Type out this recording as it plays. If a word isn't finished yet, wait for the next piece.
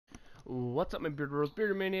What's up, my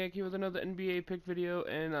bearded maniac here with another NBA pick video,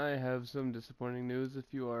 and I have some disappointing news if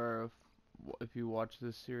you watch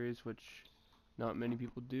this series, which not many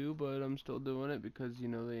people do, but I'm still doing it because the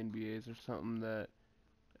NBAs are something that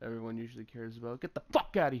everyone usually cares about. Get the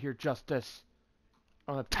fuck out of here, Justice!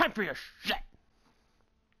 I don't have time for your shit.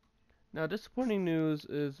 Now, disappointing news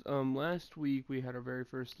is last week we had our very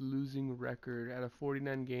first losing record. Out of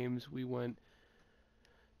 49 games, we went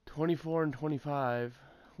 24-25.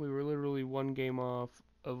 We were literally one game off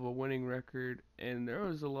of a winning record, and there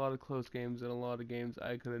was a lot of close games and a lot of games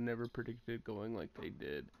I could have never predicted going like they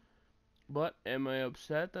did. But am I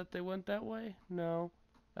upset that they went that way? No.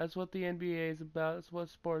 That's what the NBA is about. That's what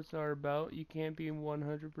sports are about. You can't be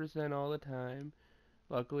 100% all the time.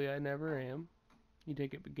 Luckily, I never am. You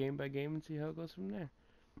take it game by game and see how it goes from there.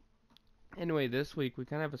 Anyway, this week we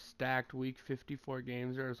kind of have a stacked week, 54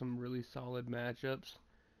 games. There are some really solid matchups.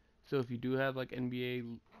 So if you do have like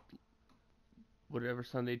NBA, whatever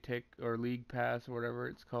Sunday Tick or League Pass or whatever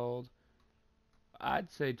it's called,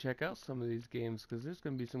 I'd say check out some of these games because there's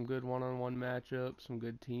going to be some good one-on-one matchups, some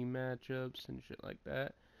good team matchups and shit like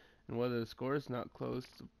that. And whether the score is not close,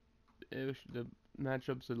 the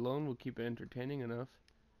matchups alone will keep it entertaining enough.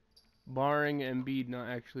 Barring Embiid not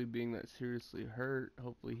actually being that seriously hurt,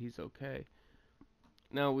 hopefully he's okay.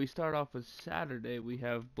 Now, we start off with Saturday. We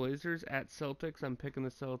have Blazers at Celtics. I'm picking the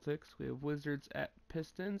Celtics. We have Wizards at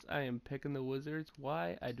Pistons. I am picking the Wizards.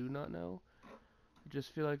 Why? I do not know. I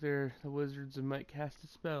just feel like the Wizards might cast a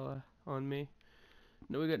spell on me.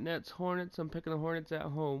 Now we got Nets, Hornets. I'm picking the Hornets at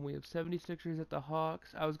home. We have 76ers at the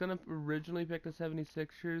Hawks. I was going to originally pick the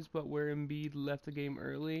 76ers, but where Embiid left the game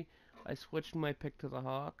early, I switched my pick to the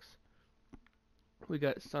Hawks. We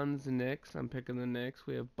got Suns and Knicks. I'm picking the Knicks.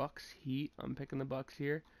 We have Bucks Heat. I'm picking the Bucks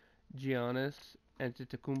here. Giannis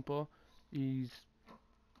Antetokounmpo. He's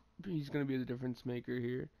gonna be the difference maker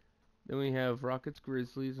here. Then we have Rockets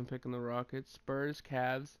Grizzlies. I'm picking the Rockets. Spurs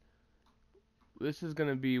Cavs. This is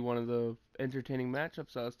gonna be one of the entertaining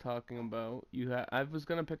matchups I was talking about. I was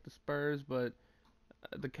gonna pick the Spurs, but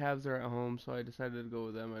the Cavs are at home, so I decided to go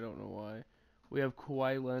with them. I don't know why. We have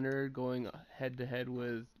Kawhi Leonard going head to head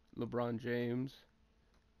with LeBron James.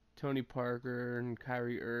 Tony Parker and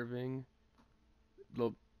Kyrie Irving,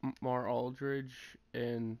 LaMarcus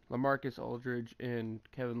Aldridge and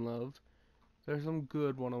Kevin Love. There's some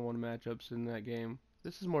good one-on-one matchups in that game.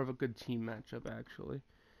 This is more of a good team matchup, actually.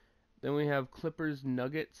 Then we have Clippers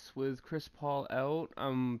Nuggets with Chris Paul out.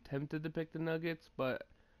 I'm tempted to pick the Nuggets, but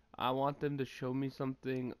I want them to show me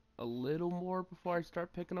something a little more before I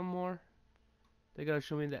start picking them more. They gotta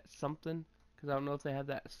show me that something, because I don't know if they have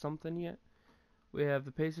that something yet. We have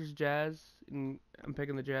the Pacers Jazz, and I'm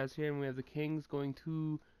picking the Jazz here, and we have the Kings going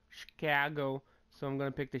to Chicago, so I'm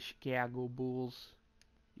going to pick the Chicago Bulls,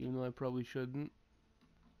 even though I probably shouldn't.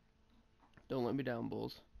 Don't let me down,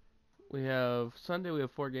 Bulls. We have Sunday, we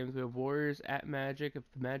have 4 games. We have Warriors at Magic. If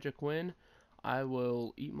the Magic win, I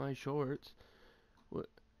will eat my shorts.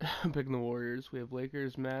 I'm picking the Warriors. We have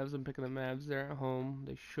Lakers, Mavs. I'm picking the Mavs. They're at home.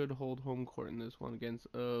 They should hold home court in this one against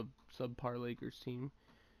a subpar Lakers team.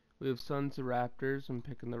 We have Suns to Raptors. I'm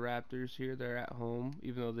picking the Raptors here. They're at home,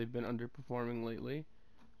 even though they've been underperforming lately.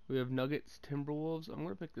 We have Nuggets Timberwolves. I'm going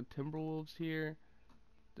to pick the Timberwolves here.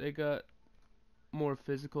 They got more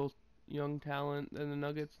physical young talent than the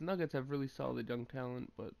Nuggets. The Nuggets have really solid young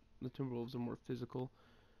talent, but the Timberwolves are more physical.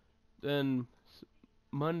 Then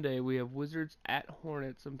Monday, we have Wizards at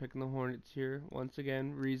Hornets. I'm picking the Hornets here. Once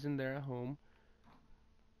again, reason they're at home.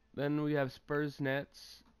 Then we have Spurs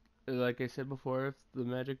Nets. Like I said before, if the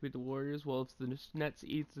Magic beat the Warriors, well, if the Nets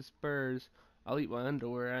eats the Spurs, I'll eat my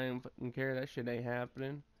underwear. I don't fucking care. That shit ain't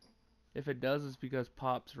happening. If it does, it's because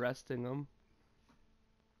Pop's resting them.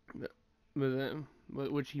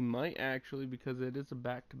 Which he might actually, because it is a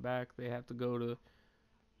back-to-back. They have to go to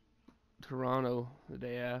Toronto the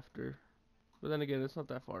day after. But then again, it's not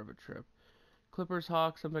that far of a trip. Clippers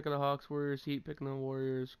Hawks. I'm picking the Hawks. Warriors Heat. Picking the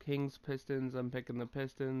Warriors. Kings Pistons. I'm picking the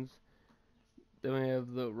Pistons. Then we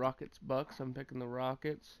have the Rockets Bucks. I'm picking the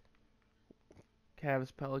Rockets.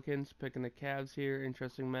 Cavs Pelicans. Picking the Cavs here.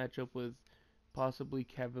 Interesting matchup with possibly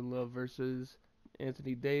Kevin Love versus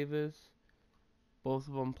Anthony Davis. Both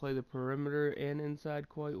of them play the perimeter and inside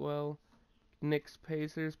quite well. Knicks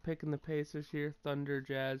Pacers. Picking the Pacers here. Thunder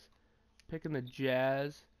Jazz. Picking the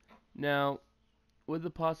Jazz. Now, with the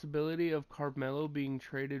possibility of Carmelo being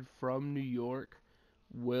traded from New York,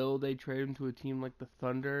 will they trade him to a team like the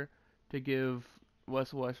Thunder to give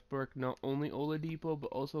Westbrook not only Oladipo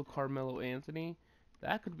but also Carmelo Anthony?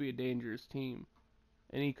 That could be a dangerous team,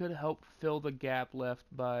 and he could help fill the gap left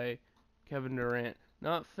by Kevin Durant.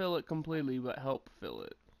 Not fill it completely, but help fill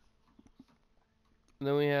it. And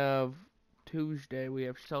then we have Tuesday, we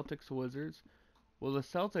have Celtics Wizards. Will the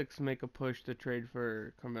Celtics make a push to trade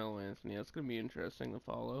for Carmelo Anthony? That's going to be interesting to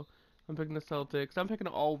follow. I'm picking the Celtics. I'm picking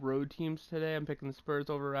all road teams today. I'm picking the Spurs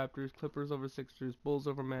over Raptors, Clippers over Sixers, Bulls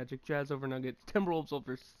over Magic, Jazz over Nuggets, Timberwolves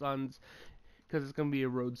over Suns, because it's going to be a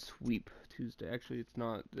road sweep Tuesday. Actually, it's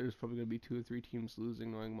not. There's probably going to be 2 or 3 teams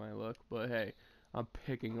losing, knowing my luck. But hey, I'm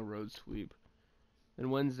picking a road sweep. And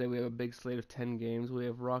Wednesday, we have a big slate of 10 games. We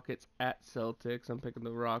have Rockets at Celtics. I'm picking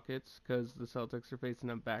the Rockets because the Celtics are facing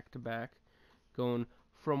them back-to-back, going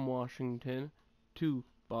from Washington to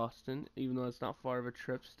Boston. Even though it's not far of a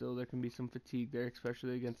trip, still there can be some fatigue there,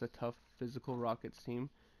 especially against a tough physical Rockets team.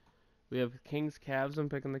 We have Kings Cavs. I'm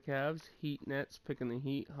picking the Cavs. Heat Nets, picking the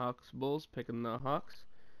Heat. Hawks Bulls, picking the Hawks.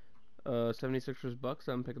 76ers Bucks.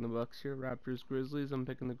 I'm picking the Bucks here. Raptors Grizzlies. I'm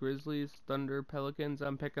picking the Grizzlies. Thunder Pelicans.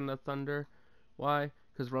 I'm picking the Thunder. Why?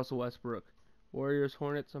 Because Russell Westbrook. Warriors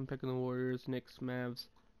Hornets. I'm picking the Warriors. Knicks Mavs.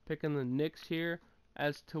 Picking the Knicks here.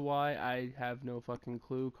 As to why, I have no fucking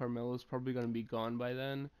clue. Carmelo's probably gonna be gone by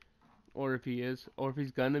then, or if he is, or if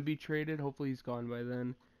he's gonna be traded, hopefully he's gone by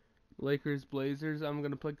then. Lakers, Blazers. I'm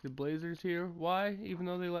gonna pick the Blazers here. Why? Even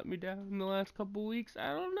though they let me down in the last couple weeks,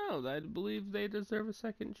 I don't know. I believe they deserve a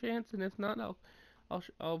second chance, and if not,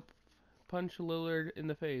 I'll punch Lillard in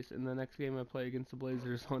the face in the next game I play against the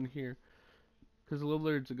Blazers on here. Because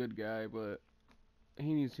Lillard's a good guy, but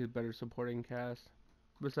he needs a better supporting cast.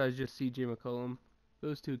 Besides just C.J. McCollum,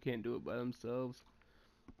 those two can't do it by themselves.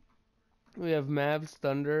 We have Mavs,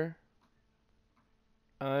 Thunder.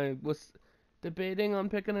 I was debating on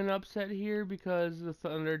picking an upset here because the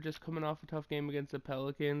Thunder just coming off a tough game against the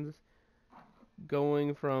Pelicans,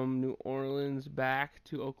 going from New Orleans back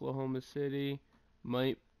to Oklahoma City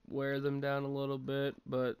might wear them down a little bit,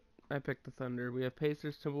 but I picked the Thunder. We have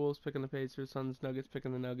Pacers, Timberwolves picking the Pacers, Suns, Nuggets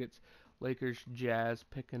picking the Nuggets, Lakers, Jazz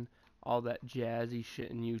picking all that jazzy shit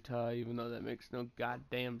in Utah, even though that makes no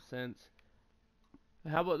goddamn sense.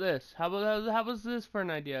 How about this? How was this for an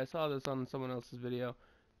idea? I saw this on someone else's video.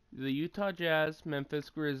 The Utah Jazz, Memphis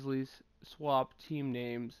Grizzlies swap team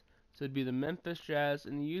names. So it'd be the Memphis Jazz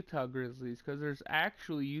and the Utah Grizzlies, because there's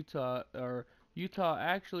actually Utah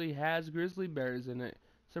actually has grizzly bears in it.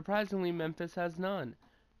 Surprisingly, Memphis has none.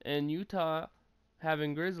 And Utah,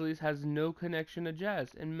 having Grizzlies, has no connection to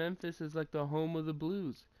Jazz. And Memphis is like the home of the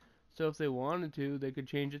Blues. So if they wanted to, they could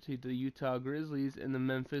change it to the Utah Grizzlies and the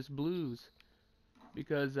Memphis Blues,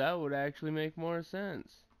 because that would actually make more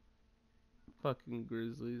sense. Fucking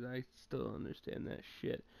Grizzlies, I still don't understand that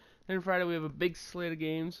shit. Then Friday we have a big slate of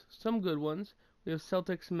games, some good ones. We have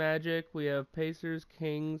Celtics Magic, we have Pacers,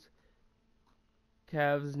 Kings,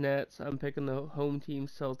 Cavs, Nets. I'm picking the home team,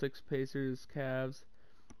 Celtics, Pacers, Cavs.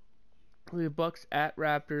 We have Bucks at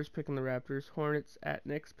Raptors, picking the Raptors. Hornets at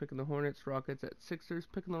Knicks, picking the Hornets. Rockets at Sixers,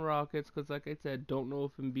 picking the Rockets, because like I said, don't know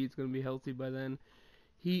if Embiid's going to be healthy by then.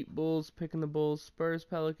 Heat, Bulls, picking the Bulls. Spurs,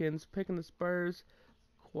 Pelicans, picking the Spurs.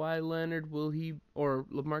 Kawhi Leonard, or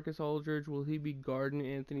LaMarcus Aldridge, will he be guarding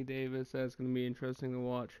Anthony Davis? That's going to be interesting to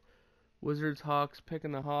watch. Wizards, Hawks,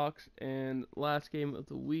 picking the Hawks. And last game of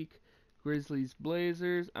the week, Grizzlies,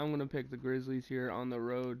 Blazers. I'm going to pick the Grizzlies here on the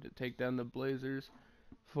road to take down the Blazers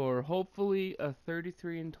for hopefully a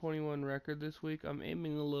 33-21 record this week. I'm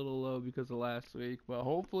aiming a little low because of last week, but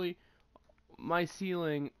hopefully my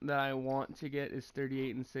ceiling that I want to get is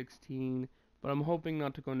 38-16. But I'm hoping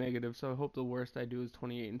not to go negative, so I hope the worst I do is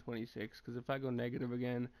 28-26. Because if I go negative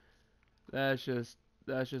again, that's just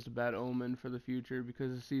a bad omen for the future.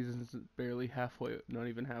 Because the season's barely halfway, not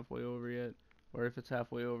even halfway over yet. Or if it's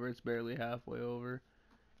halfway over, it's barely halfway over.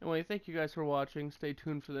 Anyway, thank you guys for watching. Stay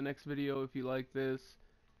tuned for the next video if you like this.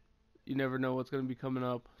 You never know what's going to be coming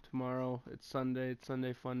up tomorrow. It's Sunday. It's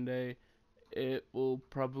Sunday Fun Day. It will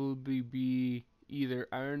probably be either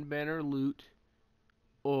Iron Banner loot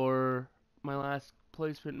or my last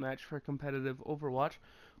placement match for competitive Overwatch,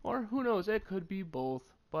 or who knows, it could be both.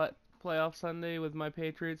 But playoff Sunday with my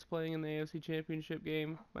Patriots playing in the AFC Championship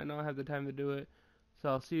game, might not have the time to do it. So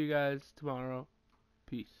I'll see you guys tomorrow.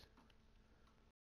 Peace.